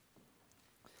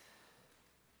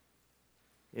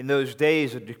In those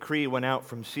days, a decree went out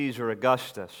from Caesar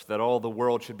Augustus that all the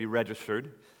world should be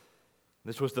registered.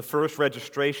 This was the first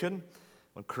registration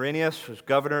when Quirinius was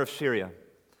governor of Syria.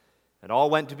 And all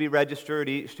went to be registered,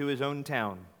 each to his own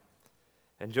town.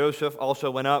 And Joseph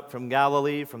also went up from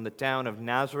Galilee, from the town of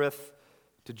Nazareth,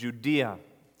 to Judea,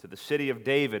 to the city of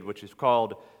David, which is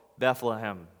called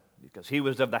Bethlehem, because he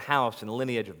was of the house and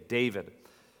lineage of David,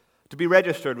 to be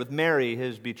registered with Mary,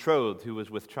 his betrothed, who was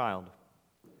with child.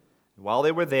 And while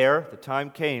they were there, the time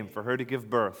came for her to give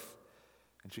birth.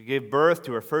 And she gave birth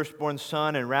to her firstborn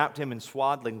son and wrapped him in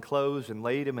swaddling clothes and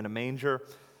laid him in a manger,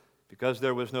 because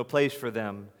there was no place for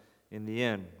them in the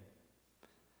inn.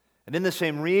 And in the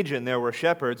same region there were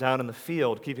shepherds out in the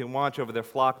field, keeping watch over their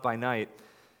flock by night.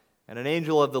 And an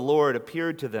angel of the Lord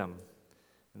appeared to them.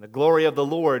 And the glory of the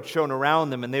Lord shone around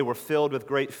them, and they were filled with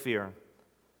great fear. And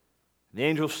the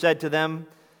angel said to them,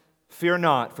 "Fear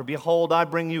not, for behold, I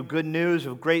bring you good news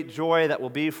of great joy that will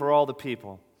be for all the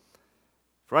people.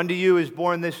 For unto you is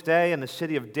born this day in the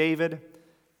city of David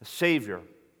a Savior,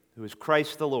 who is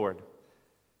Christ the Lord.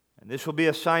 And this will be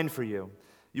a sign for you.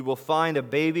 You will find a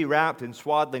baby wrapped in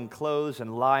swaddling clothes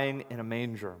and lying in a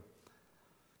manger."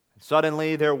 And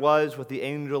suddenly there was with the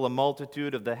angel a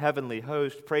multitude of the heavenly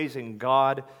host, praising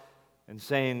God and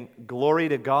saying, "Glory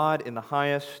to God in the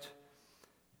highest,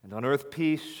 and on earth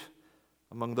peace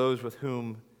among those with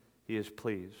whom he is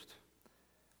pleased."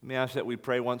 Let me ask that we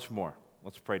pray once more.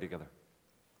 Let's pray together.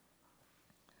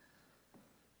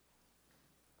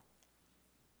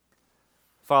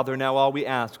 Father, now all we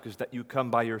ask is that you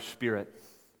come by your Spirit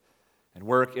and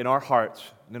work in our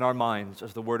hearts and in our minds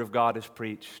as the Word of God is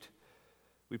preached.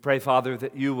 We pray, Father,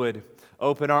 that you would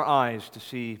open our eyes to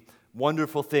see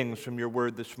wonderful things from your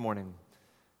Word this morning.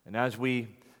 And as we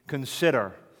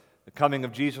consider the coming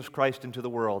of Jesus Christ into the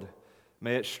world,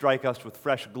 may it strike us with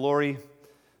fresh glory,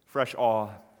 fresh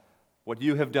awe, what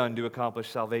you have done to accomplish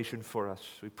salvation for us.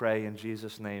 We pray in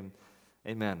Jesus' name,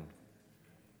 amen.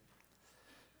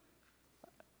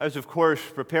 I was, of course,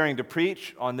 preparing to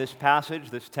preach on this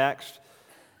passage, this text,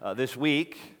 this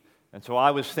week. And so I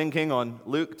was thinking on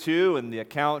Luke 2 and the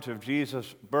account of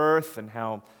Jesus' birth and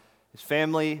how his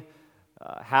family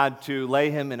had to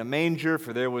lay him in a manger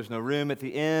for there was no room at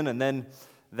the inn. And then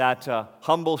that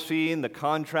humble scene, the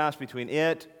contrast between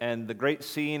it and the great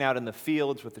scene out in the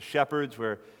fields with the shepherds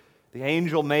where the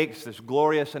angel makes this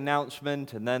glorious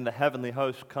announcement and then the heavenly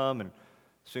hosts come and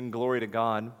sing glory to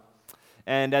God.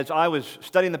 And as I was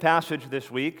studying the passage this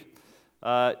week,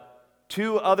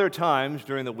 two other times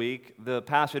during the week, the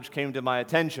passage came to my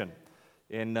attention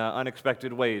in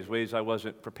unexpected ways, ways I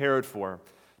wasn't prepared for.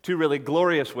 Two really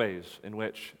glorious ways in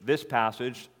which this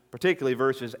passage, particularly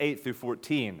verses 8 through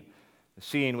 14, the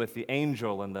scene with the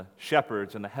angel and the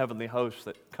shepherds and the heavenly hosts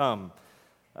that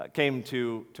came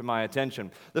to my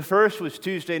attention. The first was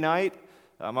Tuesday night.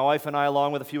 My wife and I,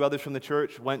 along with a few others from the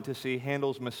church, went to see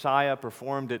Handel's Messiah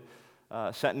performed at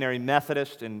Centenary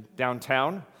Methodist in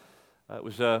downtown. It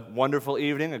was a wonderful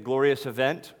evening, a glorious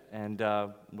event, and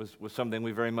was something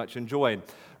we very much enjoyed.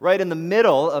 Right in the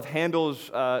middle of Handel's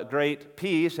great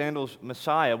piece, Handel's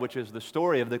Messiah, which is the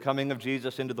story of the coming of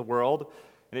Jesus into the world,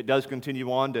 and it does continue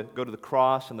on to go to the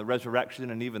cross and the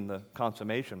resurrection and even the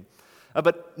consummation.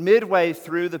 But midway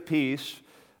through the piece,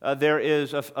 there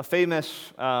is a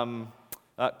famous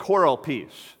choral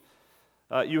piece.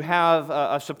 You have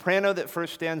a soprano that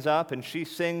first stands up, and she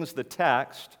sings the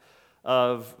text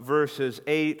of verses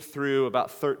 8 through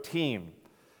about 13.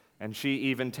 And she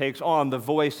even takes on the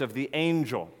voice of the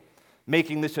angel,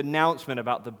 making this announcement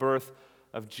about the birth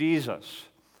of Jesus.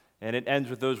 And it ends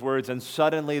with those words, "And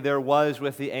suddenly there was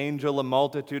with the angel a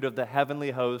multitude of the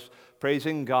heavenly hosts,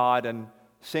 praising God and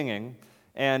singing."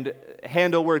 And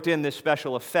Handel worked in this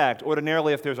special effect.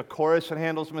 Ordinarily, if there's a chorus in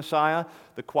Handel's Messiah,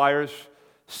 the choir's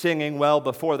singing well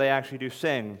before they actually do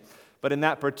sing. But in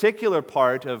that particular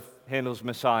part of Handel's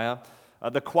Messiah,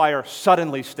 the choir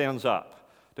suddenly stands up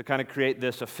to kind of create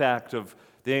this effect of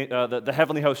the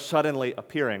heavenly host suddenly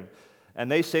appearing.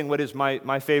 And they sing what is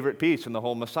my favorite piece in the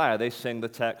whole Messiah. They sing the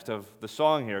text of the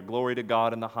song here, "Glory to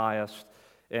God in the highest,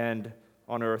 and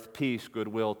on earth peace,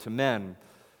 goodwill to men."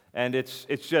 And it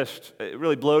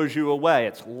really blows you away.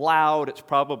 It's loud. It's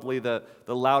probably the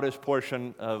loudest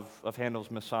portion of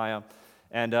Handel's Messiah.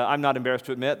 And I'm not embarrassed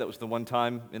to admit that was the one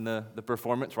time in the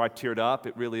performance where I teared up.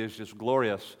 It really is just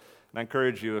glorious. And I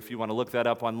encourage you, if you want to look that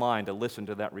up online, to listen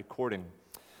to that recording.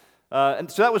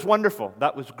 And so that was wonderful.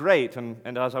 That was great.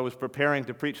 And as I was preparing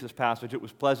to preach this passage, it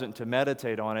was pleasant to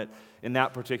meditate on it in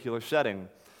that particular setting.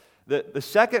 The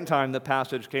second time the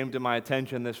passage came to my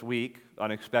attention this week,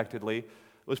 unexpectedly,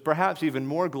 was perhaps even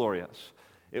more glorious.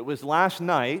 It was last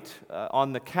night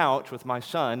on the couch with my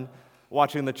son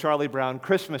watching the Charlie Brown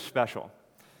Christmas special.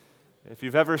 If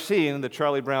you've ever seen the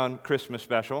Charlie Brown Christmas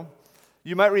special,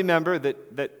 you might remember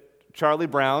that Charlie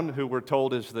Brown, who we're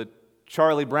told is the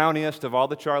Charlie Browniest of all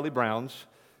the Charlie Browns,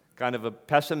 kind of a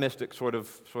pessimistic sort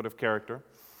of character.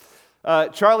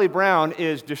 Charlie Brown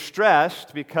is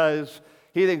distressed because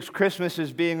he thinks Christmas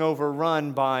is being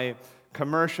overrun by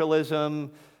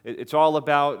commercialism. It's all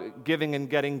about giving and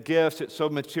getting gifts. It's so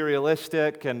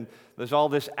materialistic, and there's all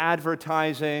this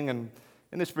advertising. And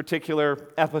in this particular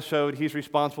episode, he's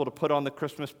responsible to put on the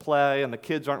Christmas play, and the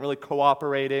kids aren't really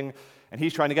cooperating. And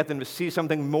he's trying to get them to see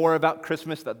something more about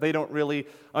Christmas that they don't really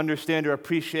understand or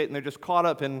appreciate, and they're just caught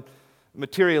up in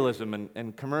materialism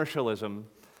and commercialism.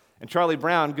 And Charlie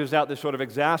Brown gives out this sort of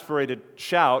exasperated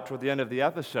shout toward the end of the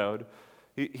episode.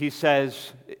 He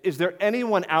says, "Is there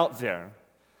anyone out there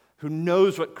who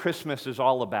knows what Christmas is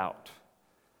all about?"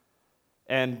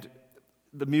 And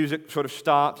the music sort of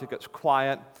stops, it gets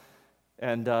quiet,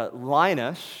 and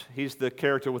Linus, he's the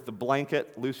character with the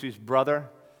blanket, Lucy's brother.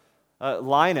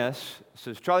 Linus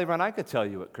says, "Charlie Brown, I could tell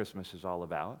you what Christmas is all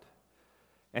about."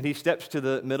 And he steps to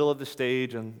the middle of the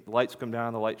stage, and the lights come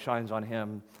down, the light shines on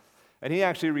him, and he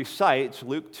actually recites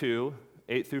Luke 2,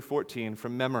 8 through 14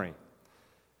 from memory.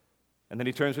 And then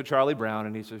he turns to Charlie Brown,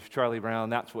 and he says, "Charlie Brown,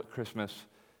 that's what Christmas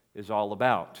is all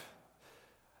about."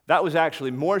 That was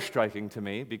actually more striking to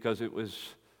me because it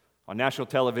was on national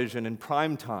television in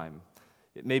prime time.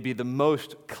 It may be the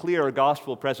most clear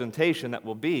gospel presentation that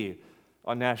will be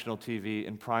on national TV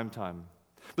in prime time.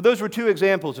 But those were two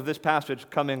examples of this passage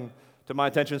coming to my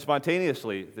attention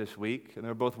spontaneously this week, and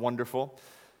they're both wonderful.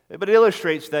 But it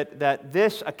illustrates that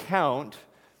this account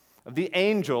of the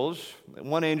angels,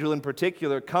 one angel in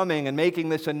particular, coming and making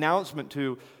this announcement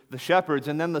to the shepherds,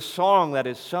 and then the song that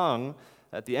is sung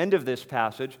at the end of this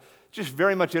passage, just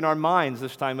very much in our minds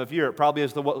this time of year. It probably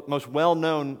is the most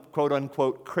well-known,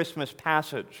 quote-unquote, Christmas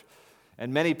passage.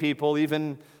 And many people,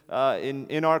 even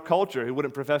in our culture, who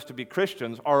wouldn't profess to be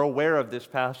Christians, are aware of this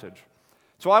passage.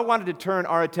 So I wanted to turn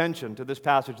our attention to this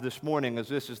passage this morning, as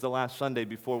this is the last Sunday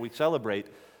before we celebrate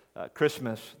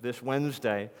Christmas this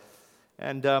Wednesday.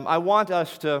 And I want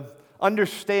us to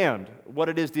understand what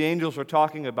it is the angels are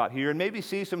talking about here, and maybe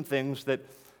see some things that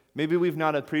maybe we've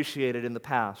not appreciated in the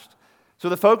past. So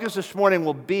the focus this morning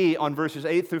will be on verses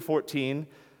 8 through 14,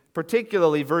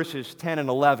 particularly verses 10 and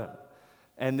 11,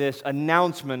 and this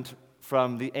announcement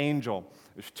from the angel.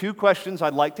 There's two questions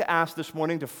I'd like to ask this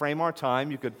morning to frame our time.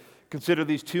 You could consider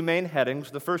these two main headings.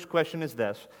 The first question is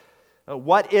this: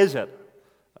 what is it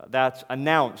that's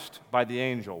announced by the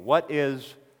angel? What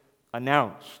is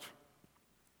announced?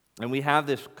 And we have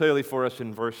this clearly for us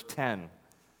in verse 10.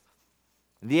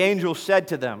 The angel said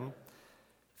to them,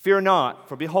 "Fear not,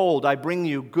 for behold, I bring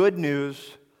you good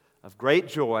news of great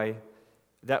joy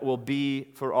that will be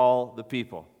for all the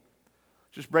people."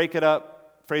 Just break it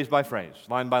up phrase by phrase,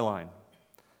 line by line.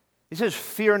 He says,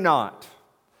 "Fear not."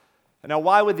 And now,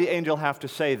 why would the angel have to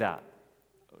say that?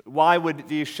 Why would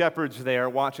these shepherds there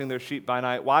watching their sheep by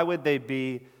night, why would they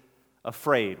be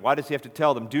afraid? Why does he have to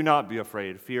tell them, "Do not be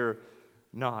afraid, fear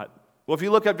not"? Well, if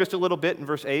you look up just a little bit in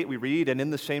verse 8, we read, "And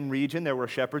in the same region there were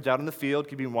shepherds out in the field,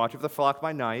 keeping watch of the flock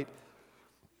by night.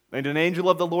 And an angel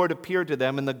of the Lord appeared to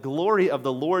them, and the glory of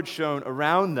the Lord shone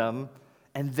around them,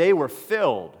 and they were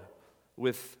filled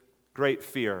with great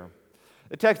fear."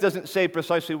 The text doesn't say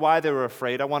precisely why they were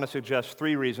afraid. I want to suggest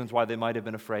three reasons why they might have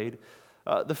been afraid.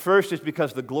 The first is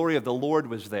because the glory of the Lord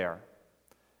was there.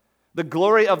 The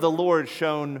glory of the Lord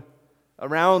shone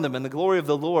around them, and the glory of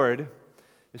the Lord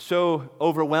is so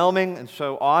overwhelming and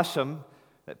so awesome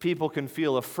that people can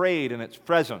feel afraid in its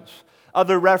presence.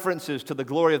 Other references to the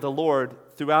glory of the Lord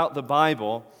throughout the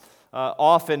Bible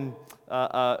often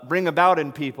bring about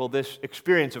in people this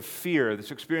experience of fear,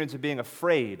 this experience of being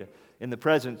afraid in the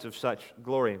presence of such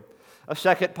glory. A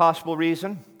second possible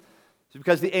reason is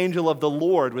because the angel of the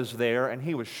Lord was there and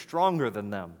he was stronger than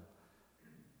them.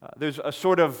 There's a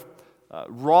sort of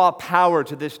raw power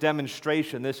to this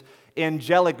demonstration. This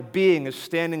angelic being is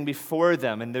standing before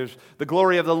them, and there's the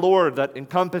glory of the Lord that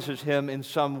encompasses him in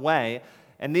some way,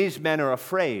 and these men are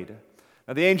afraid.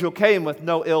 Now, the angel came with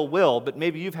no ill will, but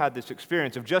maybe you've had this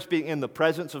experience of just being in the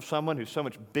presence of someone who's so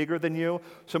much bigger than you,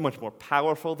 so much more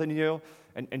powerful than you,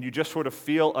 and you just sort of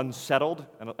feel unsettled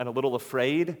and a little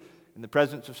afraid in the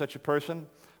presence of such a person.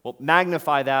 Well,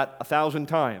 magnify that 1,000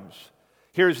 times.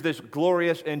 Here's this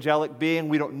glorious angelic being.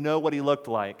 We don't know what he looked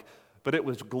like, but it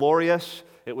was glorious,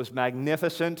 it was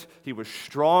magnificent, he was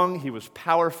strong, he was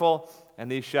powerful, and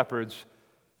these shepherds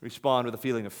respond with a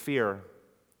feeling of fear.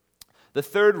 The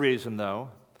third reason, though,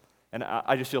 and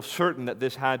I just feel certain that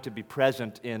this had to be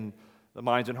present in the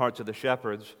minds and hearts of the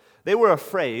shepherds, they were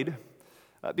afraid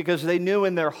because they knew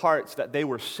in their hearts that they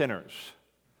were sinners.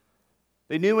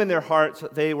 They knew in their hearts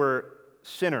that they were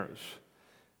sinners.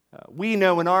 We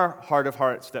know in our heart of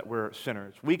hearts that we're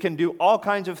sinners. We can do all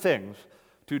kinds of things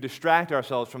to distract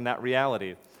ourselves from that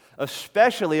reality,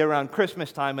 especially around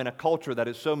Christmas time in a culture that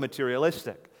is so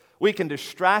materialistic. We can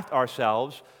distract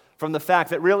ourselves from the fact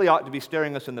that really ought to be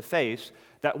staring us in the face,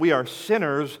 that we are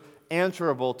sinners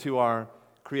answerable to our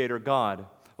Creator God.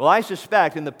 Well, I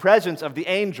suspect in the presence of the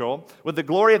angel, with the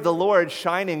glory of the Lord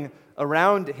shining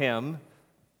around him,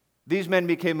 these men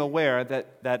became aware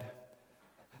that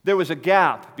there was a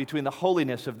gap between the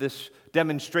holiness of this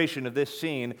demonstration of this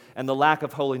scene and the lack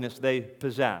of holiness they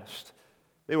possessed.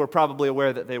 They were probably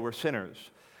aware that they were sinners.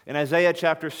 In Isaiah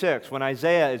chapter 6, when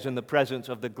Isaiah is in the presence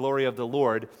of the glory of the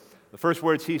Lord, the first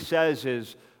words he says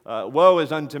is, "Woe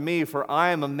is unto me, for I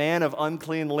am a man of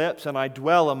unclean lips, and I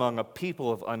dwell among a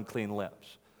people of unclean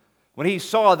lips." When he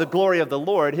saw the glory of the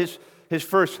Lord, his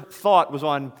first thought was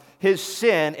on his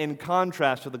sin in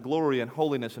contrast to the glory and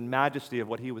holiness and majesty of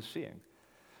what he was seeing.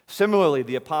 Similarly,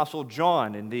 the Apostle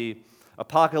John, in the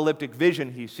apocalyptic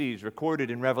vision he sees recorded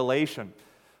in Revelation,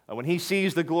 when he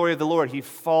sees the glory of the Lord, he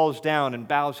falls down and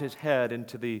bows his head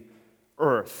into the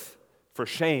earth for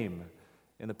shame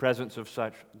in the presence of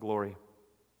such glory.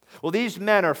 Well, these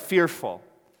men are fearful,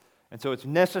 and so it's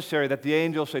necessary that the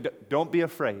angels say, "Don't be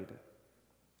afraid.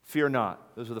 Fear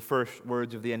not." Those are the first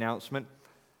words of the announcement.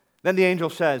 Then the angel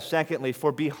says, secondly,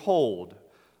 "For behold,"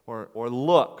 or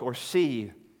look, or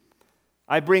see,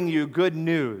 "I bring you good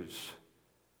news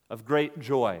of great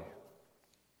joy."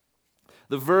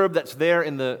 The verb that's there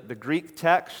in the Greek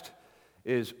text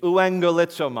is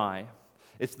euangelizomai.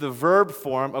 It's the verb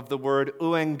form of the word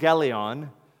euangelion,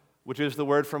 which is the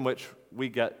word from which we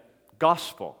get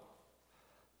gospel.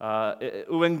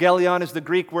 Euangelion is the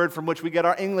Greek word from which we get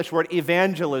our English word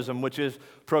evangelism, which is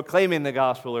proclaiming the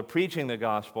gospel or preaching the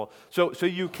gospel. So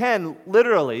you can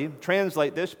literally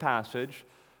translate this passage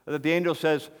that the angel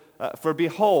says, "For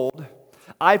behold,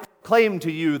 I proclaim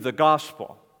to you the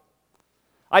gospel.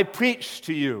 I preach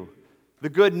to you the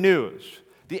good news."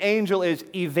 The angel is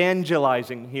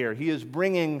evangelizing here. He is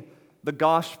bringing the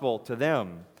gospel to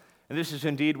them. And this is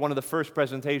indeed one of the first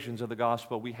presentations of the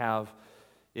gospel we have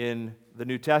in the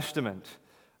New Testament.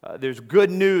 There's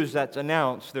good news that's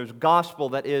announced. There's gospel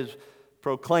that is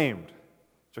proclaimed.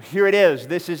 So here it is.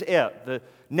 This is it. The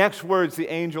next words the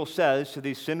angel says to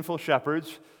these sinful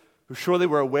shepherds, who surely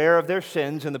were aware of their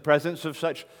sins in the presence of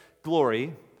such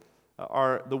glory,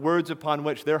 are the words upon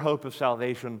which their hope of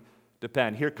salvation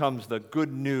depend. Here comes the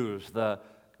good news, the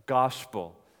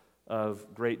gospel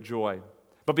of great joy.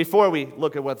 But before we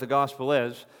look at what the gospel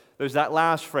is, there's that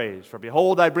last phrase, "For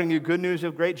behold, I bring you good news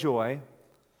of great joy,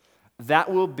 that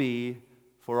will be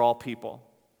for all people."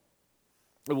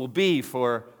 It will be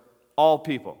for all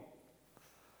people.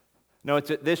 Now,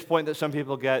 it's at this point that some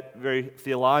people get very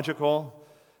theological,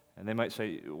 and they might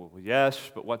say, "Well,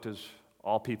 yes, but what does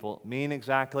all people mean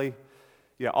exactly?"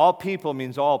 Yeah, all people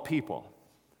means all people.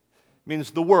 It means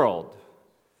the world.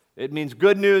 It means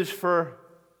good news for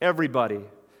everybody.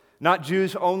 Not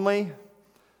Jews only,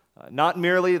 not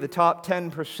merely the top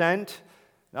 10%,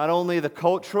 not only the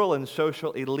cultural and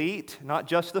social elite, not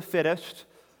just the fittest,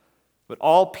 but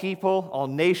all people, all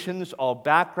nations, all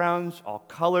backgrounds, all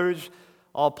colors,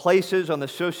 all places on the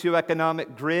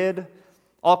socioeconomic grid,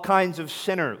 all kinds of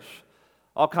sinners,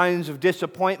 all kinds of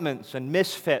disappointments and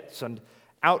misfits and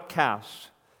outcasts,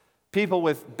 people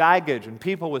with baggage and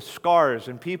people with scars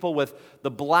and people with the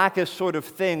blackest sort of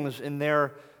things in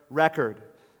their record.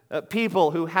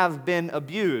 People who have been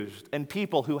abused and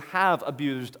people who have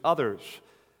abused others.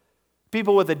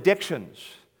 People with addictions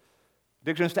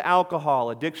to alcohol,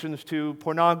 addictions to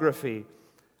pornography,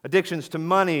 addictions to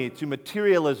money, to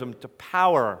materialism, to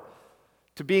power,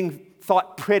 to being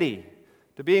thought pretty,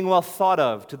 to being well thought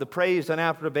of, to the praise and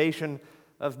approbation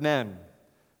of men.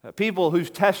 People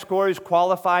whose test scores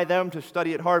qualify them to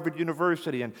study at Harvard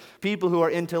University, and people who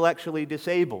are intellectually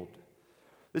disabled.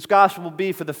 This gospel will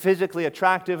be for the physically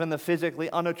attractive and the physically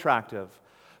unattractive,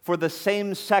 for the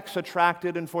same-sex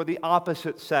attracted and for the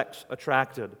opposite-sex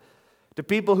attracted, to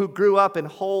people who grew up in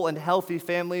whole and healthy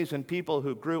families and people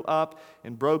who grew up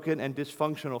in broken and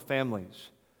dysfunctional families.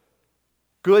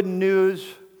 Good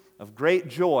news of great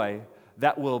joy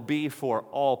that will be for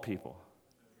all people.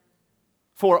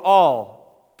 For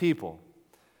all people.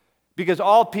 Because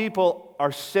all people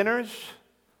are sinners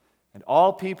and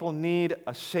all people need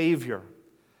a Savior.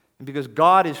 And because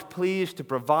God is pleased to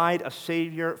provide a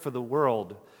Savior for the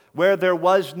world. Where there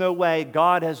was no way,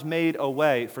 God has made a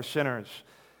way for sinners.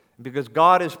 And because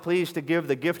God is pleased to give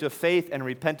the gift of faith and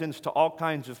repentance to all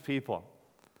kinds of people.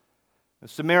 The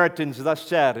Samaritans thus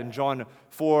said in John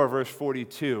 4, verse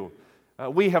 42,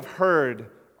 "We have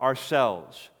heard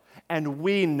ourselves, and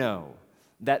we know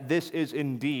that this is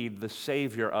indeed the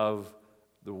Savior of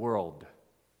the world."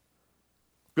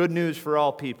 Good news for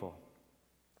all people,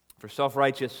 for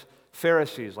self-righteous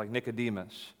Pharisees like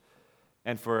Nicodemus,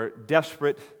 and for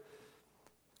desperate,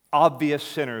 obvious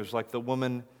sinners like the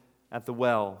woman at the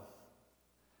well.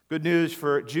 Good news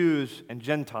for Jews and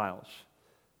Gentiles.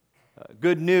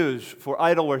 Good news for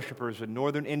idol worshippers in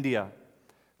northern India,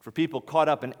 for people caught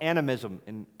up in animism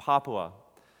in Papua,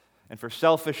 and for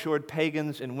self-assured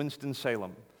pagans in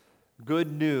Winston-Salem.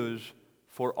 Good news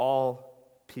for all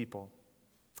people.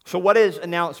 So what is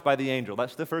announced by the angel?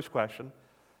 That's the first question.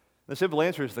 The simple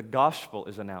answer is the gospel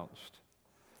is announced.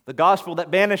 The gospel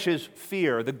that banishes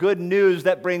fear, the good news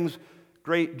that brings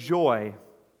great joy,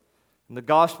 and the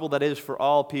gospel that is for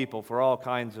all people, for all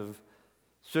kinds of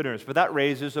sinners. But that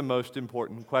raises a most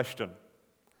important question.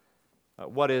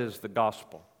 What is the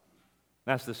gospel?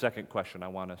 That's the second question I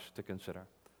want us to consider.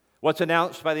 What's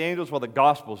announced by the angels? Well, the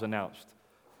gospel is announced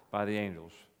by the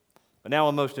angels. But now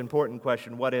a most important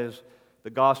question, what is the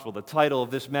gospel? The title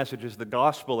of this message is The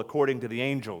Gospel According to the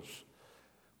Angels,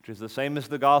 which is the same as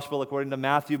the gospel according to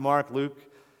Matthew, Mark, Luke,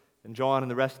 and John, and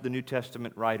the rest of the New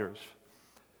Testament writers.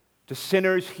 To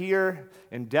sinners here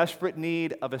in desperate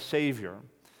need of a Savior,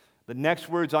 the next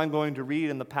words I'm going to read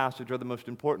in the passage are the most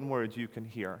important words you can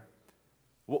hear.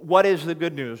 What is the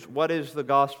good news? What is the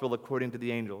gospel according to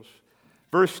the angels?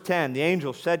 Verse 10, the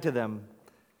angel said to them,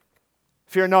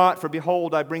 "Fear not, for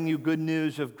behold, I bring you good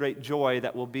news of great joy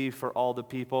that will be for all the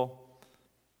people.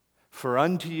 For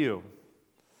unto you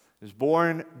is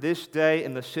born this day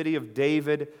in the city of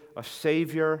David a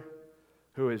Savior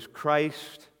who is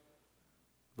Christ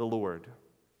the Lord."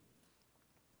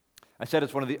 I said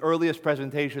it's one of the earliest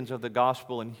presentations of the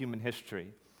gospel in human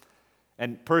history.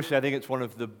 And personally, I think it's one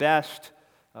of the best,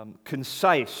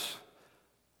 concise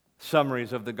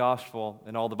summaries of the gospel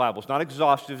in all the Bible. It's not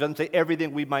exhaustive, it doesn't say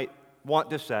everything we might want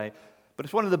to say, but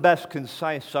it's one of the best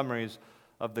concise summaries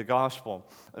of the gospel.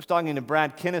 I was talking to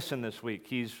Brad Kinnison this week.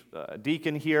 He's a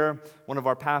deacon here, one of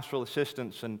our pastoral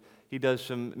assistants, and he does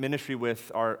some ministry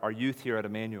with our youth here at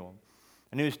Emmanuel.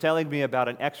 And he was telling me about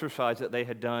an exercise that they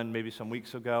had done maybe some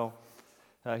weeks ago.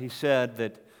 He said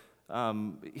that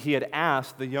he had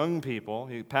asked the young people,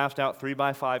 he passed out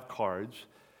 3x5 cards,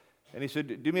 and he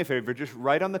said, "Do me a favor, just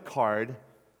write on the card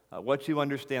what you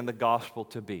understand the gospel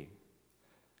to be.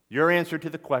 Your answer to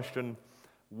the question,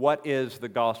 what is the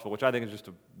gospel?" Which I think is just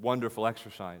a wonderful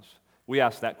exercise. We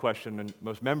ask that question in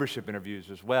most membership interviews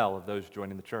as well of those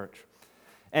joining the church.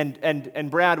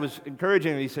 And Brad was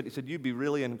encouraging me. He said, "You'd be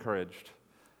really encouraged.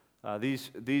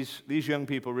 These young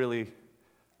people really,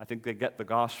 I think they get the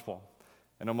gospel."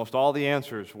 And almost all the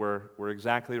answers were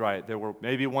exactly right. There were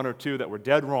maybe one or two that were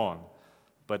dead wrong,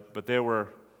 but they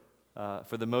were,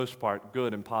 for the most part,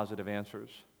 good and positive answers.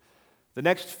 The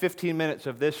next 15 minutes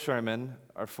of this sermon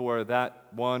are for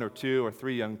that one or two or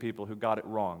three young people who got it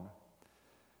wrong.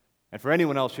 And for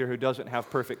anyone else here who doesn't have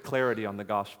perfect clarity on the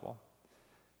gospel.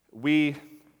 We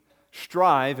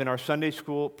strive in our Sunday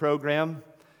school program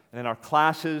and in our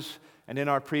classes and in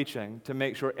our preaching to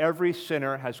make sure every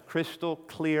sinner has crystal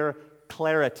clear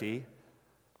clarity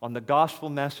on the gospel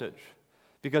message.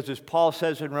 Because as Paul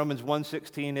says in Romans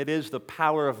 1:16, it is the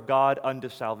power of God unto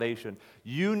salvation.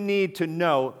 You need to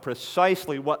know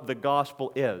precisely what the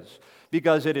gospel is,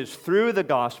 because it is through the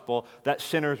gospel that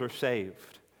sinners are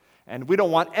saved. And we don't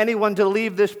want anyone to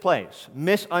leave this place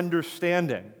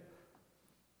misunderstanding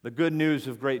the good news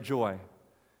of great joy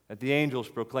that the angels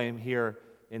proclaim here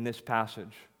in this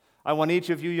passage. I want each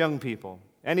of you young people,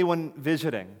 anyone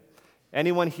visiting,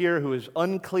 anyone here who is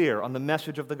unclear on the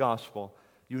message of the gospel,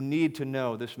 you need to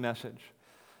know this message.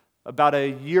 About a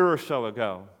year or so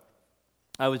ago,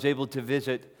 I was able to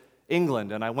visit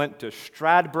England, and I went to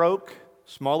Stradbroke,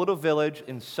 small little village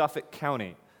in Suffolk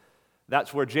County.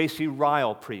 That's where J.C.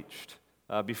 Ryle preached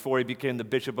before he became the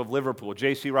Bishop of Liverpool.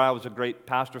 J.C. Ryle was a great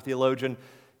pastor theologian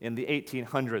in the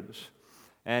 1800s.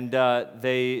 And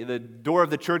the door of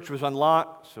the church was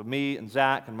unlocked, so me and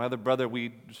Zach and my other brother, we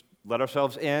just let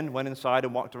ourselves in, went inside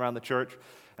and walked around the church.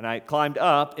 And I climbed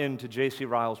up into J.C.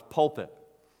 Ryle's pulpit,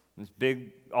 this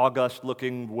big,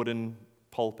 august-looking wooden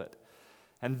pulpit.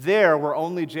 And there, where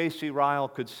only J.C. Ryle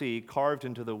could see, carved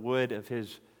into the wood of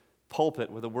his pulpit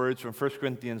were the words from 1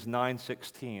 Corinthians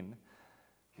 9:16.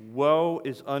 "Woe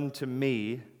is unto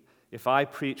me if I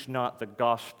preach not the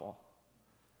gospel."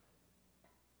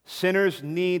 Sinners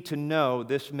need to know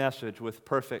this message with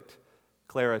perfect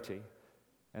clarity.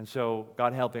 And so,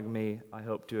 God helping me, I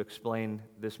hope to explain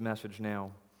this message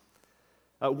now.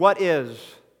 What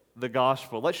is the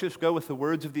gospel. Let's just go with the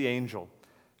words of the angel,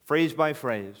 phrase by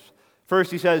phrase.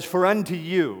 First he says, "For unto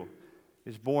you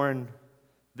is born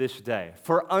this day."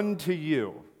 For unto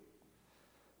you.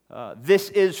 This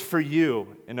is for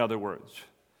you, in other words.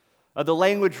 The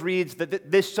language reads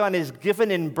that this son is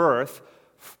given in birth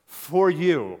for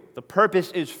you. The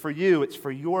purpose is for you. It's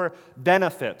for your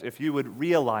benefit, if you would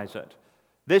realize it.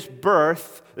 This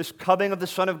birth, this coming of the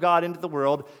Son of God into the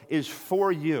world is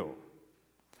for you.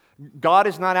 God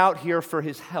is not out here for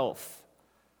his health.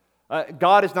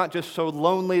 God is not just so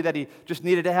lonely that he just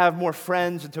needed to have more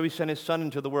friends until he sent his Son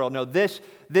into the world. No, this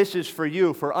is for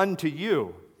you, for unto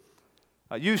you.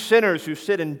 You sinners who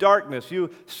sit in darkness, you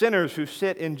sinners who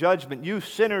sit in judgment, you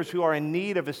sinners who are in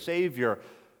need of a Savior,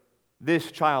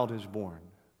 this child is born.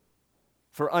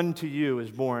 For unto you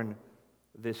is born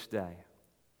this day.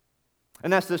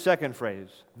 And that's the second phrase,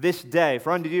 this day.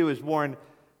 For unto you is born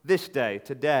this day,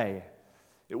 today.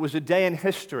 It was a day in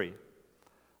history.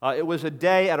 It was a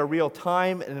day at a real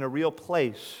time and in a real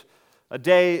place. A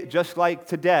day just like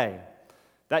today.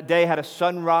 That day had a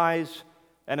sunrise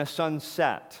and a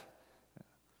sunset.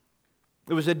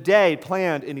 It was a day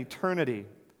planned in eternity.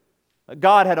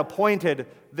 God had appointed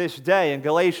this day. In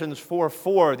Galatians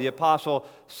 4:4, the apostle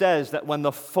says that when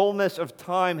the fullness of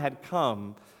time had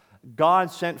come,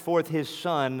 God sent forth his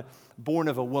Son, born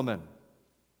of a woman.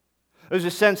 There was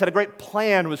a sense that a great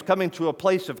plan was coming to a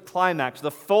place of climax.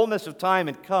 The fullness of time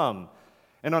had come,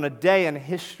 and on a day in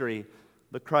history,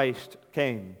 the Christ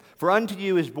came. For unto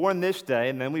you is born this day,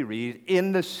 and then we read,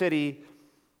 in the city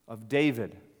of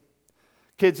David.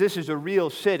 Kids, this is a real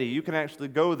city. You can actually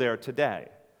go there today.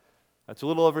 That's a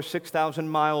little over 6,000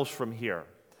 miles from here.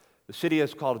 The city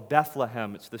is called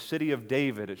Bethlehem. It's the city of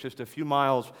David. It's just a few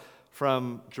miles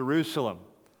from Jerusalem.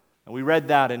 And we read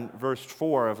that in verse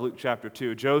 4 of Luke chapter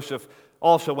 2. Joseph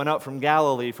also went up from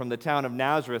Galilee, from the town of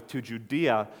Nazareth to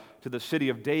Judea, to the city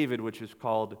of David, which is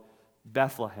called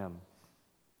Bethlehem.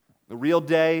 A real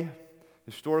day,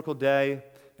 historical day,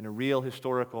 in a real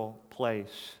historical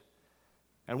place.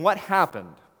 And what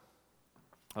happened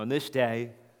on this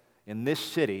day, in this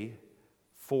city,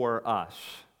 for us?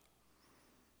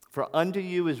 For unto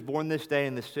you is born this day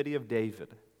in the city of David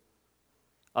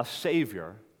a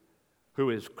Savior who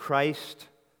is Christ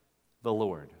the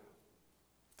Lord.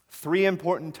 Three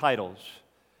important titles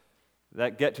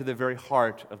that get to the very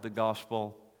heart of the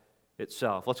gospel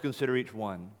itself. Let's consider each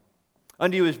one.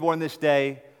 Unto you is born this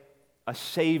day a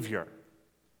Savior,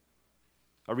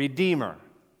 a Redeemer,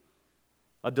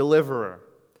 a Deliverer.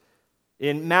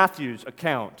 In Matthew's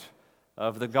account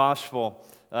of the gospel,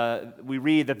 we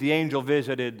read that the angel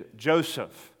visited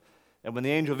Joseph. And when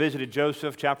the angel visited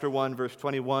Joseph, chapter 1, verse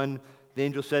 21, the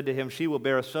angel said to him, "She will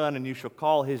bear a son, and you shall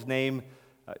call his name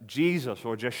Jesus,"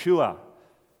 or Jeshua,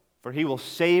 "for he will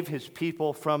save his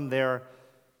people from their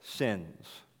sins."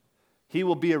 He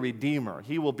will be a Redeemer.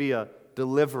 He will be a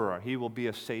Deliverer. He will be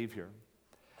a Savior.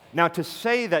 Now, to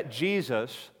say that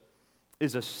Jesus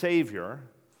is a Savior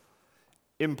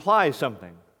implies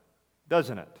something,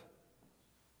 doesn't it?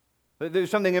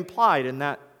 There's something implied in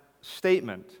that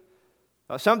statement.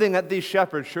 Something that these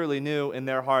shepherds surely knew in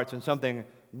their hearts and something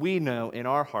we know in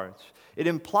our hearts. It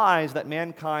implies that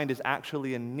mankind is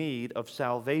actually in need of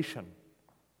salvation.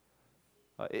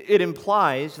 It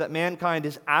implies that mankind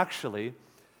is actually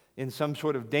in some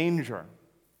sort of danger.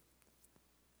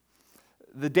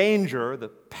 The danger, the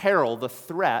peril, the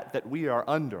threat that we are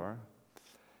under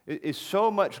is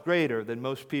so much greater than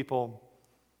most people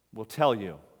will tell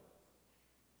you.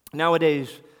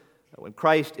 Nowadays, when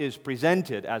Christ is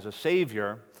presented as a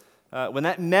Savior, when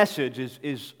that message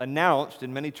is announced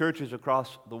in many churches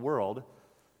across the world,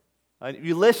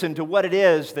 you listen to what it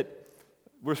is that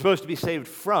we're supposed to be saved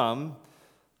from,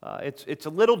 it's a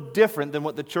little different than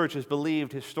what the church has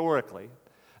believed historically.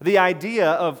 The idea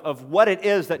of what it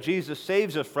is that Jesus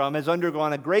saves us from has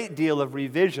undergone a great deal of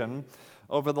revision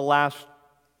over the last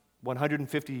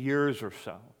 150 years or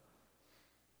so.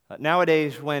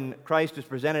 Nowadays, when Christ is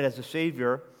presented as a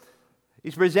Savior,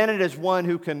 He's presented as one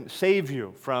who can save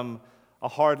you from a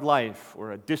hard life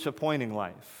or a disappointing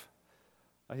life.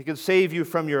 He can save you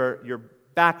from your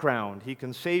background. He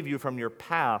can save you from your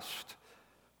past,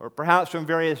 or perhaps from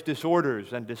various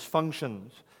disorders and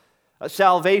dysfunctions.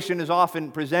 Salvation is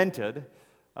often presented.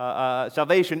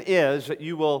 Salvation is that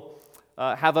you will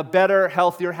have a better,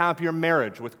 healthier, happier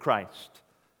marriage with Christ.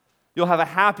 You'll have a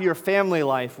happier family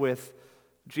life with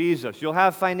Jesus. You'll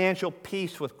have financial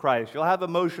peace with Christ. You'll have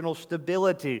emotional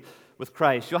stability with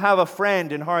Christ. You'll have a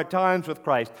friend in hard times with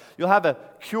Christ. You'll have a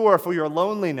cure for your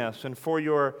loneliness and for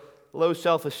your low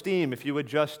self-esteem if you would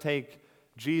just take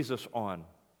Jesus on.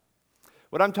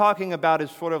 What I'm talking about is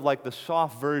sort of like the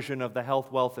soft version of the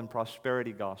health, wealth, and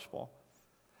prosperity gospel.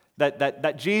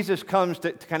 That Jesus comes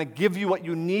to kind of give you what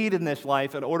you need in this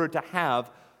life in order to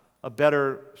have a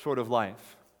better sort of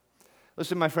life.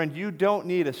 Listen, my friend, you don't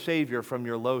need a Savior from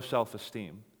your low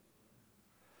self-esteem.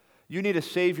 You need a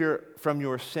Savior from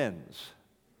your sins.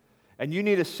 And you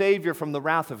need a Savior from the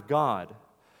wrath of God.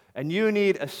 And you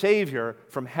need a Savior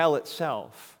from hell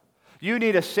itself. You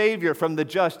need a Savior from the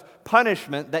just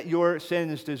punishment that your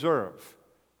sins deserve.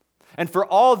 And for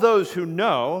all those who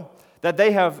know that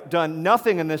they have done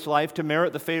nothing in this life to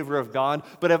merit the favor of God,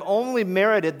 but have only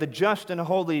merited the just and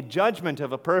holy judgment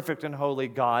of a perfect and holy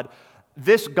God,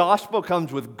 this gospel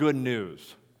comes with good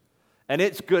news. And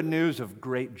it's good news of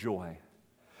great joy.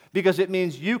 Because it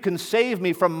means you can save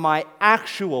me from my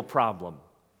actual problem,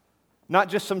 not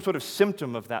just some sort of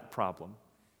symptom of that problem.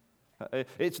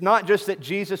 It's not just that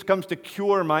Jesus comes to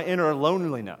cure my inner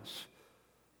loneliness.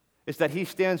 It's that he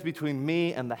stands between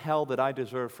me and the hell that I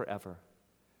deserve forever.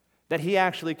 That he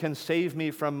actually can save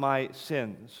me from my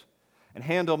sins and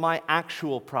handle my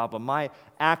actual problem, my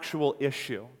actual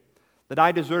issue, that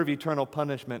I deserve eternal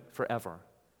punishment forever.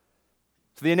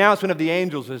 So the announcement of the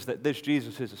angels is that this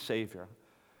Jesus is a Savior,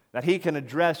 that he can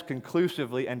address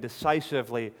conclusively and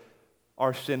decisively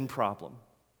our sin problem.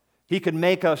 He can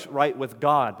make us right with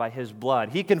God by his blood.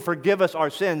 He can forgive us our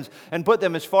sins and put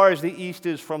them as far as the east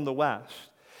is from the west.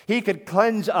 He could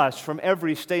cleanse us from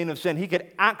every stain of sin. He could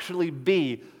actually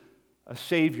be a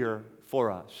Savior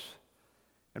for us.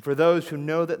 And for those who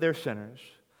know that they're sinners,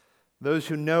 those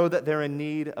who know that they're in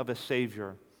need of a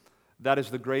Savior, that is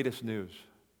the greatest news,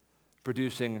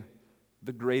 producing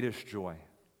the greatest joy.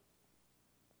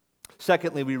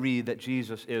 Secondly, we read that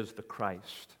Jesus is the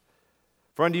Christ.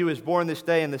 For unto you is born this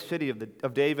day in the city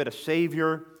of David a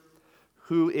Savior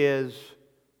who is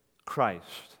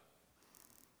Christ.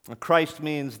 Now, Christ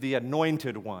means the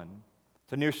anointed one.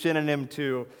 It's a near synonym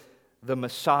to the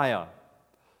Messiah.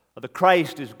 The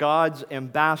Christ is God's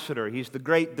ambassador. He's the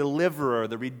great deliverer,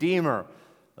 the redeemer,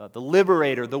 the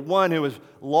liberator, the one who was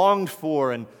longed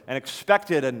for and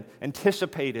expected and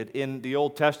anticipated in the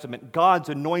Old Testament. God's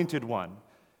anointed one.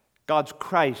 God's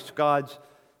Christ, God's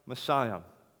Messiah.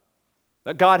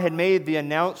 That God had made the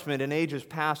announcement in ages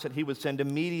past that he would send a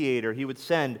mediator. He would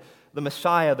send the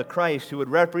Messiah, the Christ, who would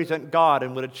represent God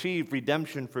and would achieve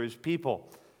redemption for his people.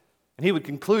 And he would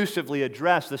conclusively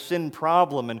address the sin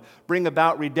problem and bring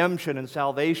about redemption and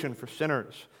salvation for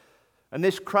sinners. And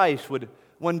this Christ would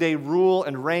one day rule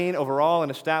and reign over all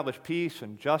and establish peace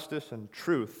and justice and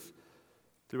truth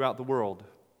throughout the world.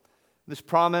 This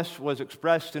promise was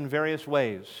expressed in various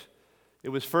ways. It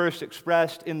was first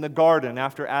expressed in the garden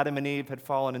after Adam and Eve had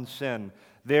fallen in sin.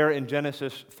 There in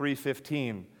Genesis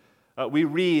 3:15, we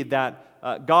read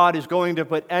that God is going to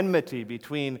put enmity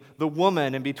between the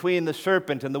woman and between the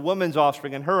serpent and the woman's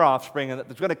offspring and her offspring, and that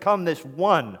there's going to come this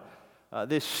one,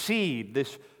 this seed,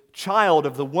 this child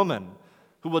of the woman,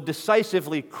 who will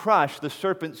decisively crush the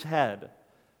serpent's head.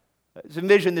 It's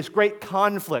envisioned this great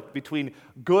conflict between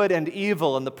good and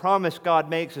evil, and the promise God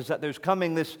makes is that there's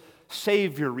coming this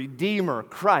Savior, Redeemer,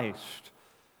 Christ,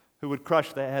 who would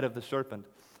crush the head of the serpent.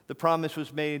 The promise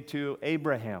was made to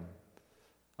Abraham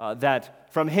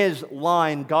that from his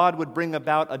line, God would bring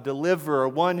about a deliverer,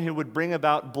 one who would bring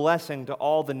about blessing to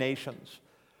all the nations.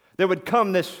 There would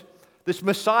come this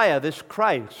Messiah, this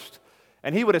Christ,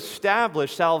 and he would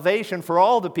establish salvation for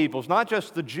all the peoples, not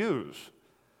just the Jews,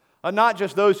 not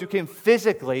just those who came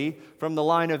physically from the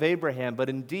line of Abraham, but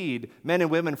indeed men and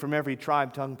women from every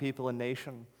tribe, tongue, people, and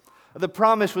nation. The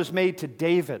promise was made to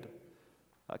David,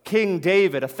 King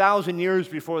David, 1,000 years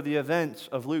before the events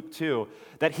of Luke 2,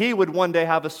 that he would one day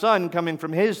have a son coming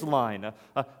from his line,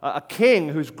 a king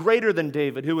who's greater than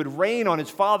David, who would reign on his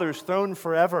father's throne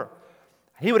forever.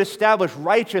 He would establish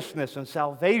righteousness and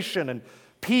salvation and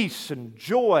peace and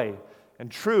joy and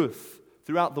truth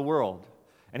throughout the world.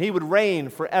 And he would reign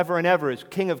forever and ever as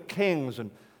King of Kings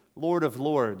and Lord of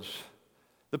Lords.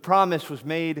 The promise was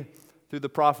made through the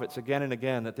prophets again and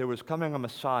again that there was coming a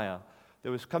Messiah,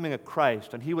 there was coming a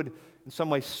Christ, and he would in some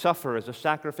way suffer as a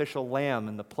sacrificial lamb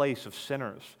in the place of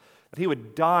sinners, that he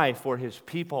would die for his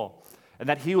people, and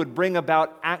that he would bring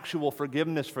about actual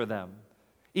forgiveness for them,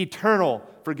 eternal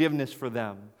forgiveness for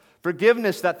them,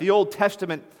 forgiveness that the Old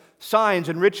Testament signs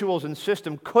and rituals and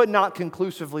system could not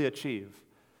conclusively achieve.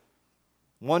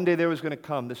 One day there was going to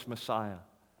come this Messiah,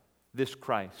 this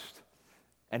Christ,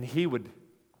 and he would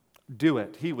do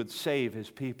it. He would save his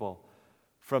people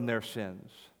from their sins.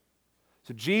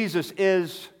 So Jesus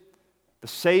is the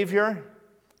Savior. He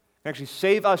can actually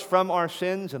save us from our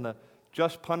sins and the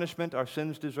just punishment our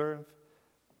sins deserve.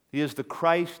 He is the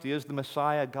Christ. He is the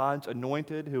Messiah, God's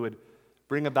anointed, who would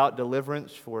bring about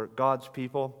deliverance for God's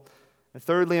people. And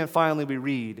thirdly and finally, we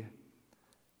read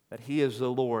that He is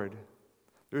the Lord.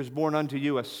 There is born unto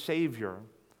you a Savior,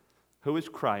 who is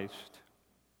Christ,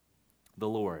 the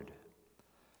Lord.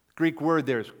 The Greek word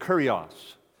there is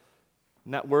kurios.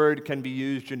 And that word can be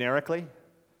used generically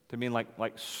to mean like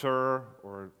sir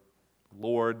or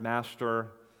Lord, master.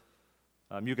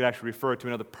 You could actually refer to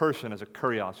another person as a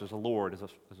kurios, as a lord, as a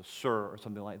sir, or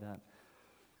something like that.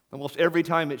 Almost every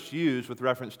time it's used with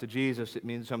reference to Jesus, it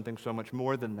means something so much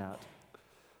more than that.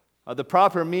 The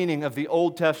proper meaning of the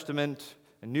Old Testament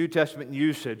and New Testament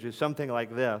usage is something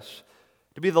like this.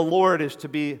 To be the Lord is to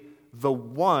be the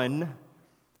one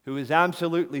who is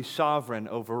absolutely sovereign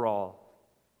over all.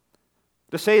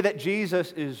 To say that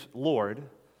Jesus is Lord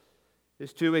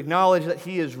is to acknowledge that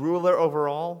He is ruler over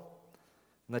all,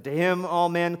 and that to Him all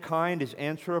mankind is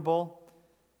answerable.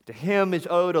 To Him is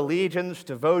owed allegiance,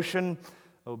 devotion,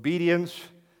 obedience,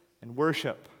 and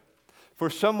worship. For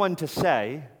someone to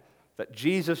say that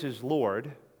Jesus is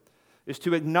Lord is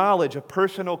to acknowledge a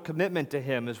personal commitment to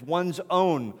Him as one's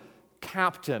own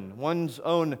captain, one's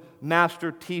own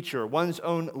master teacher, one's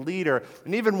own leader,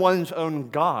 and even one's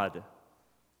own God.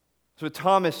 That's what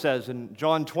Thomas says in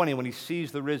John 20 when he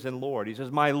sees the risen Lord. He says,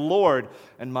 "My Lord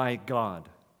and my God."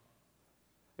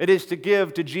 It is to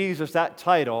give to Jesus that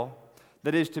title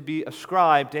that is to be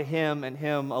ascribed to Him and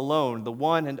Him alone, the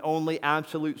one and only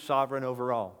absolute sovereign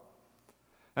over all.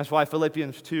 That's why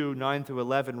Philippians 2, 9 through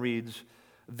 11 reads,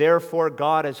 "Therefore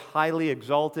God has highly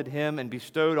exalted Him and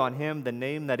bestowed on Him the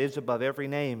name that is above every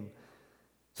name,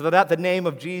 so that at the name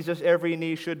of Jesus every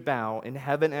knee should bow in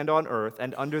heaven and on earth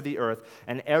and under the earth,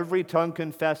 and every tongue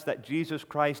confess that Jesus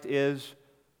Christ is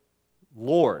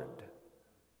Lord,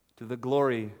 to the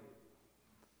glory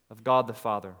of God the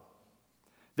Father."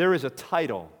 There is a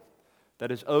title that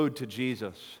is owed to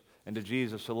Jesus and to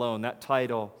Jesus alone. That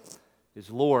title is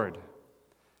Lord.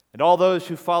 And all those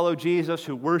who follow Jesus,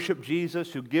 who worship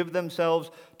Jesus, who give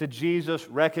themselves to Jesus,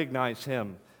 recognize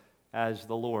Him as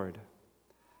the Lord.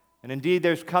 And indeed,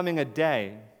 there's coming a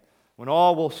day when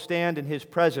all will stand in His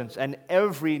presence and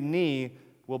every knee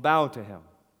will bow to Him.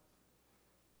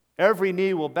 Every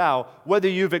knee will bow. Whether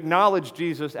you've acknowledged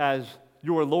Jesus as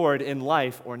your Lord in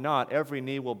life or not, every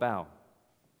knee will bow.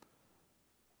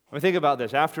 I mean, think about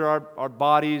this. After our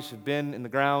bodies have been in the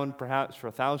ground perhaps for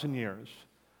 1,000 years,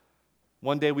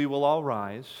 one day we will all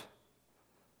rise,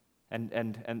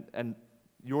 and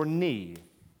your knee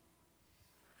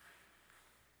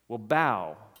will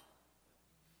bow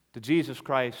to Jesus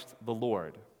Christ the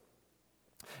Lord.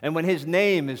 And when His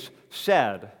name is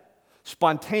said,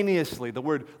 spontaneously, the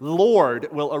word Lord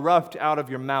will erupt out of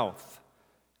your mouth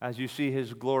as you see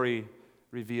His glory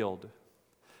revealed.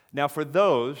 Now, for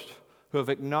those who have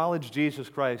acknowledged Jesus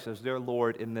Christ as their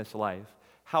Lord in this life,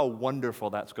 how wonderful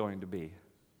that's going to be.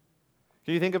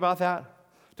 Can you think about that?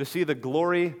 To see the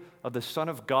glory of the Son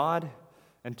of God,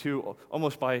 and to,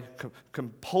 almost by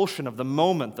compulsion of the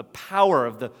moment, the power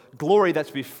of the glory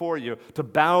that's before you, to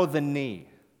bow the knee.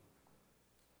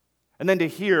 And then to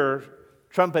hear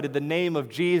trumpeted the name of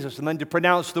Jesus, and then to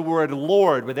pronounce the word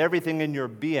Lord with everything in your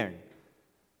being.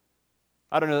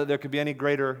 I don't know that there could be any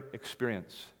greater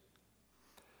experience.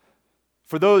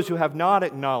 For those who have not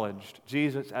acknowledged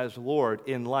Jesus as Lord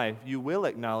in life, you will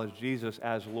acknowledge Jesus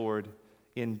as Lord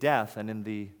in death and in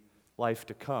the life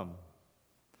to come.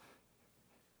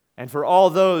 And for all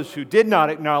those who did not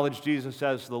acknowledge Jesus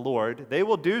as the Lord, they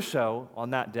will do so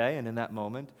on that day and in that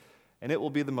moment, and it will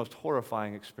be the most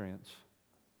horrifying experience.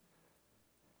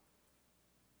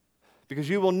 Because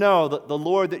you will know that the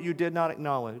Lord that you did not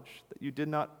acknowledge, that you did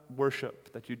not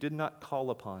worship, that you did not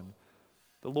call upon,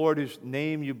 the Lord whose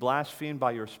name you blasphemed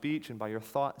by your speech and by your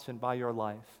thoughts and by your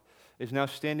life, is now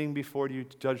standing before you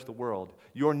to judge the world.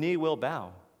 Your knee will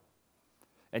bow,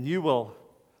 and you will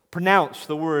pronounce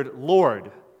the word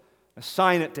Lord,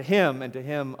 assign it to Him and to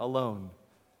Him alone.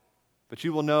 But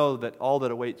you will know that all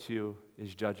that awaits you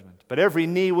is judgment. But every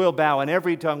knee will bow, and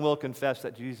every tongue will confess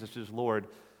that Jesus is Lord,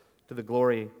 to the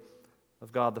glory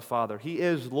of God the Father. He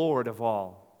is Lord of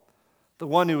all, the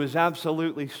one who is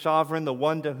absolutely sovereign, the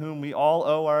one to whom we all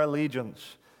owe our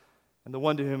allegiance, and the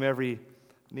one to whom every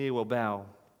knee will bow.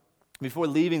 Before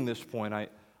leaving this point, I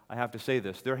have to say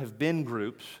this. There have been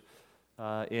groups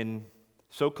in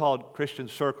so-called Christian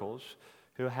circles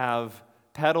who have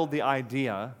peddled the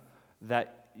idea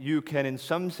that you can, in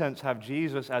some sense, have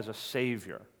Jesus as a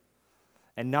Savior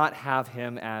and not have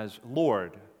Him as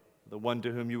Lord, the one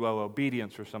to whom you owe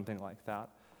obedience or something like that.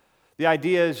 The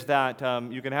idea is that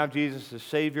you can have Jesus as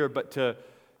Savior, but to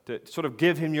to sort of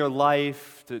give him your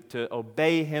life, to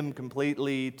obey him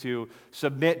completely, to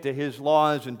submit to his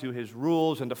laws and to his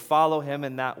rules, and to follow him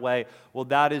in that way, well,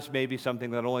 that is maybe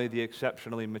something that only the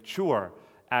exceptionally mature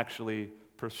actually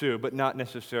pursue, but not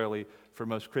necessarily for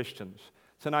most Christians.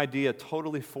 It's an idea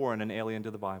totally foreign and alien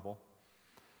to the Bible.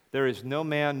 There is no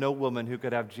man, no woman who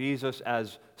could have Jesus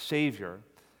as Savior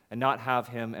and not have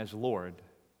him as Lord.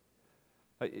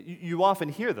 You often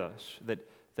hear this,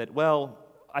 that well,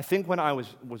 I think when I was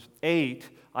 8,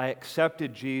 I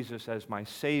accepted Jesus as my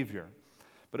Savior.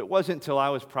 But it wasn't until I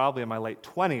was probably in my late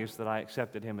 20s that I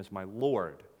accepted him as my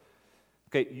Lord.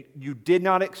 Okay, you did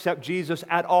not accept Jesus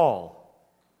at all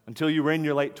until you were in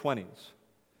your late 20s.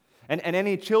 And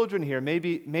any children here,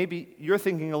 maybe you're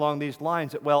thinking along these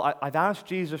lines that, well, I've asked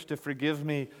Jesus to forgive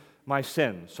me my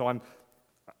sins, so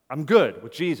I'm good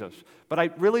with Jesus. But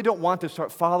I really don't want to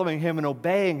start following him and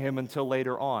obeying him until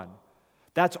later on.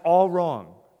 That's all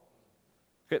wrong.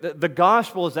 The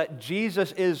gospel is that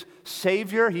Jesus is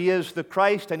Savior, he is the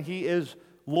Christ, and he is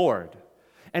Lord.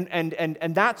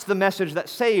 And that's the message that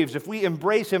saves if we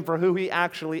embrace him for who he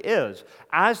actually is,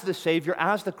 as the Savior,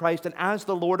 as the Christ, and as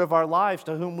the Lord of our lives,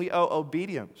 to whom we owe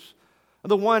obedience,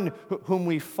 the one whom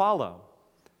we follow.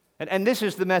 And this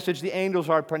is the message the angels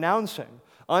are pronouncing.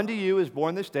 Unto you is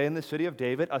born this day in the city of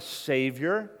David a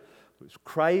Savior, who is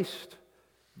Christ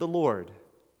the Lord.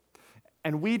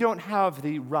 And we don't have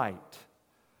the right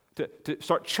to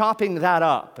start chopping that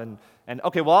up and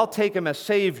okay, well, I'll take him as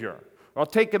Savior, or I'll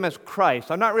take him as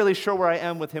Christ. I'm not really sure where I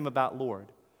am with him about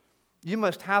Lord. You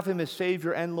must have him as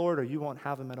Savior and Lord, or you won't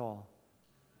have him at all.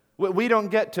 We don't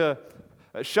get to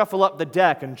shuffle up the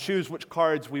deck and choose which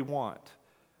cards we want.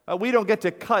 We don't get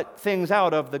to cut things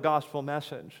out of the gospel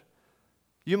message.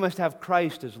 You must have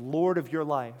Christ as Lord of your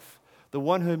life, the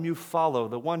one whom you follow,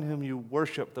 the one whom you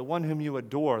worship, the one whom you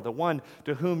adore, the one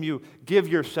to whom you give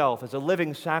yourself as a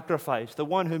living sacrifice, the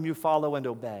one whom you follow and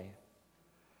obey.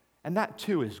 And that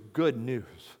too is good news.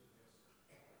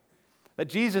 That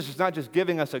Jesus is not just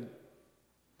giving us a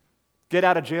get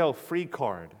out of jail free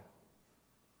card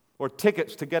or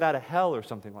tickets to get out of hell or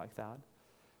something like that,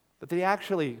 but that he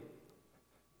actually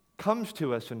comes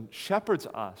to us and shepherds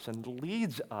us and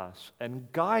leads us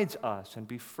and guides us and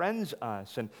befriends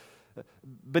us and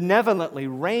benevolently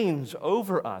reigns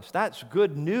over us. That's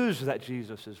good news that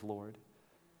Jesus is Lord.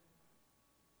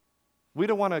 We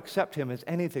don't want to accept him as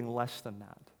anything less than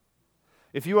that.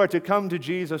 If you are to come to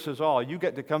Jesus as all, you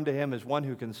get to come to him as one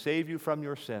who can save you from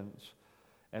your sins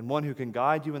and one who can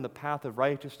guide you in the path of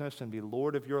righteousness and be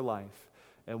Lord of your life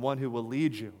and one who will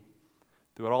lead you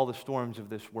through all the storms of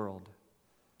this world.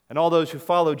 And all those who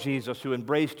follow Jesus, who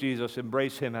embrace Jesus,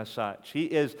 embrace him as such. He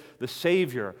is the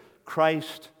Savior,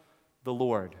 Christ the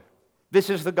Lord. This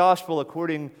is the gospel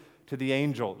according to the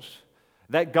angels,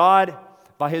 that God,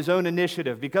 by his own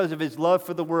initiative, because of his love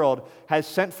for the world, has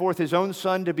sent forth his own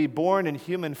Son to be born in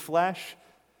human flesh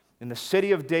in the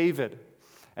city of David.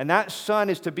 And that Son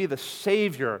is to be the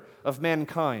Savior of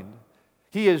mankind.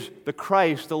 He is the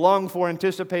Christ, the longed-for,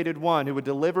 anticipated one who would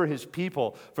deliver his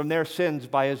people from their sins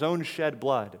by his own shed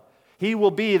blood. He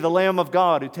will be the Lamb of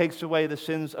God who takes away the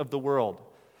sins of the world.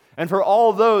 And for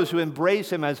all those who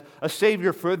embrace him as a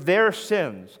Savior for their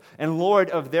sins and Lord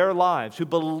of their lives, who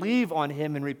believe on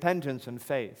him in repentance and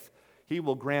faith, he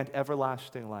will grant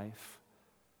everlasting life.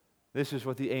 This is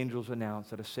what the angels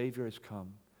announce, that a Savior has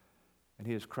come, and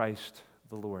he is Christ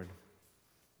the Lord.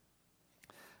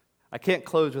 I can't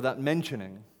close without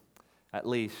mentioning, at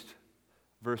least,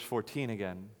 verse 14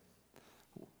 again.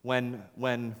 When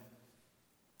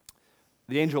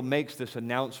the angel makes this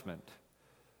announcement,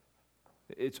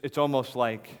 it's almost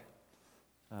like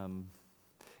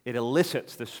it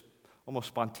elicits this almost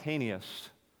spontaneous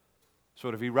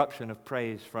sort of eruption of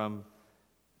praise from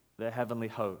the heavenly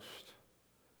host.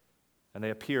 And they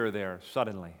appear there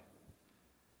suddenly.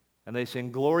 And they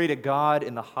sing, "Glory to God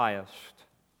in the highest,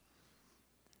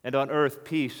 and on earth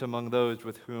peace among those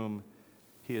with whom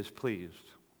he is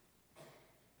pleased."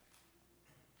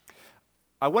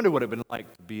 I wonder what it would have been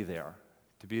like to be there,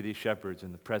 to be these shepherds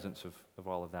in the presence of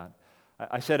all of that.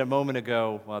 I said a moment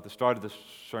ago, well, at the start of this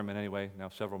sermon anyway, now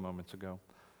several moments ago,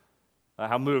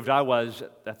 how moved I was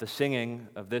at the singing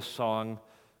of this song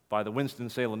by the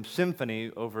Winston-Salem Symphony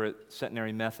over at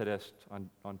Centenary Methodist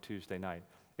on Tuesday night.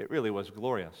 It really was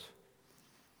glorious.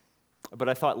 But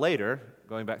I thought later,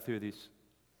 going back through these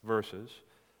verses,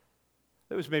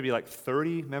 there was maybe like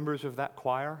 30 members of that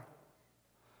choir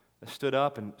that stood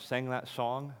up and sang that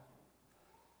song.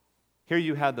 Here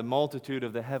you had the multitude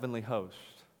of the heavenly host.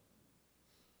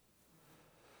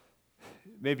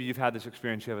 Maybe you've had this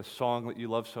experience. You have a song that you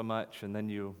love so much, and then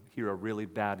you hear a really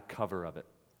bad cover of it.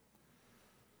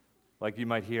 Like you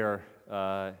might hear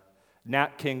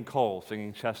Nat King Cole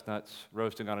singing Chestnuts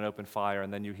Roasting on an Open Fire,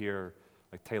 and then you hear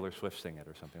like Taylor Swift sing it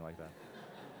or something like that.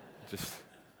 It just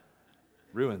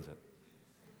ruins it.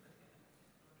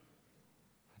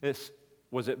 This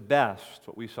was at best,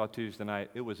 what we saw Tuesday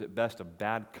night, it was at best a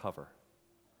bad cover.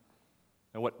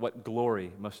 And what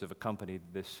glory must have accompanied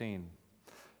this scene.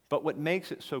 But what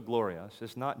makes it so glorious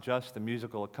is not just the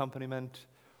musical accompaniment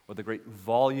or the great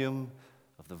volume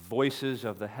of the voices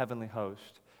of the heavenly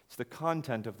host. It's the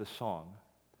content of the song.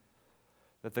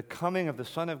 That the coming of the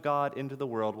Son of God into the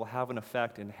world will have an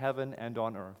effect in heaven and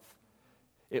on earth.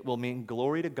 It will mean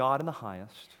glory to God in the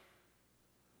highest,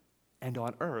 and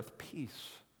on earth, peace,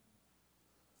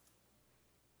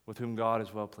 with whom God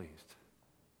is well pleased.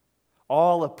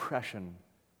 All oppression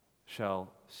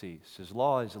shall cease. His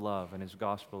law is love, and His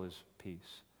gospel is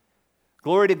peace.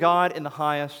 Glory to God in the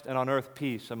highest, and on earth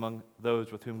peace among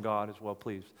those with whom God is well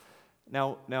pleased.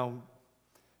 Now,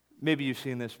 maybe you've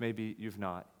seen this, maybe you've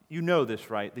not. You know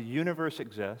this, right? The universe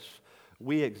exists.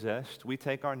 We exist. We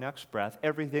take our next breath.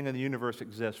 Everything in the universe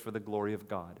exists for the glory of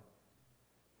God.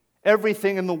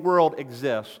 Everything in the world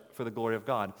exists for the glory of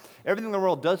God. Everything in the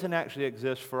world doesn't actually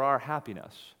exist for our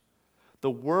happiness.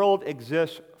 The world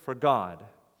exists for God.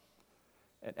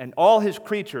 And all His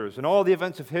creatures and all the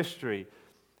events of history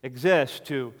exist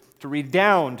to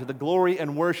redound to the glory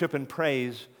and worship and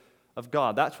praise of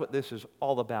God. That's what this is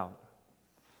all about.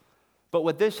 But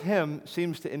what this hymn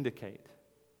seems to indicate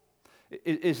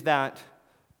is that,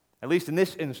 at least in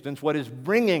this instance, what is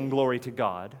bringing glory to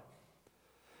God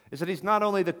is that He's not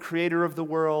only the creator of the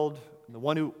world, the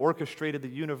one who orchestrated the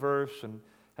universe and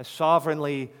has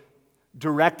sovereignly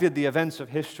directed the events of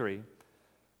history.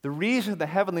 The reason the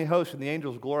heavenly hosts and the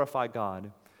angels glorify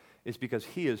God is because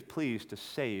He is pleased to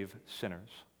save sinners.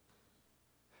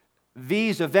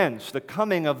 These events, the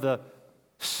coming of the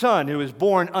Son who is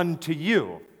born unto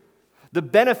you, the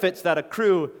benefits that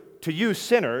accrue to you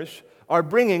sinners are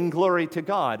bringing glory to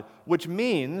God, which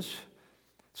means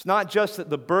it's not just that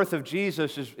the birth of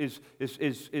Jesus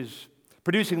is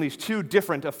producing these two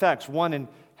different effects, one in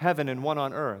heaven and one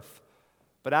on earth,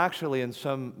 but actually in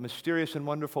some mysterious and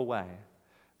wonderful way,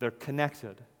 they're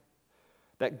connected.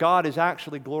 That God is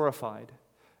actually glorified.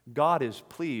 God is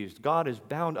pleased. God has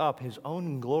bound up His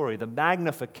own glory, the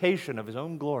magnification of His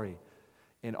own glory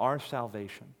in our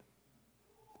salvation.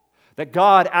 That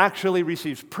God actually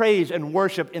receives praise and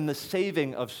worship in the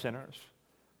saving of sinners.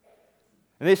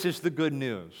 And this is the good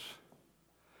news.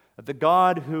 That the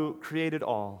God who created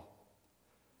all,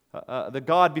 the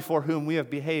God before whom we have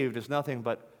behaved as nothing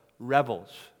but rebels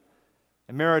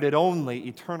and merited only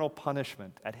eternal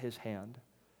punishment at His hand,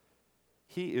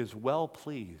 He is well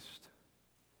pleased.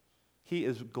 He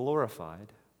is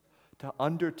glorified to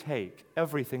undertake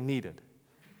everything needed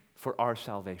for our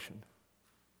salvation.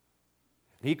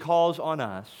 He calls on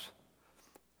us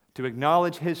to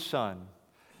acknowledge His Son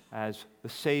as the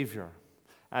Savior,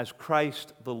 as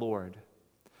Christ the Lord,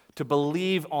 to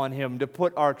believe on Him, to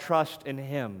put our trust in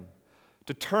Him,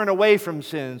 to turn away from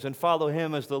sins and follow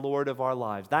Him as the Lord of our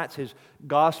lives. That's His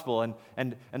gospel,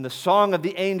 and the song of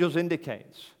the angels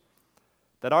indicates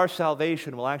that our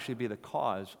salvation will actually be the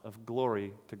cause of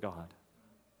glory to God.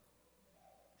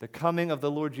 The coming of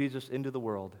the Lord Jesus into the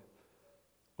world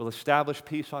will establish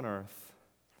peace on earth,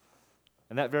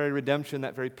 and that very redemption,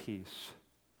 that very peace,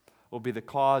 will be the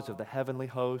cause of the heavenly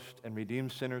host and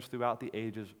redeemed sinners throughout the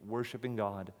ages worshiping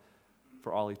God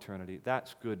for all eternity.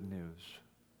 That's good news.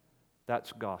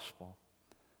 That's gospel.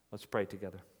 Let's pray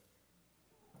together.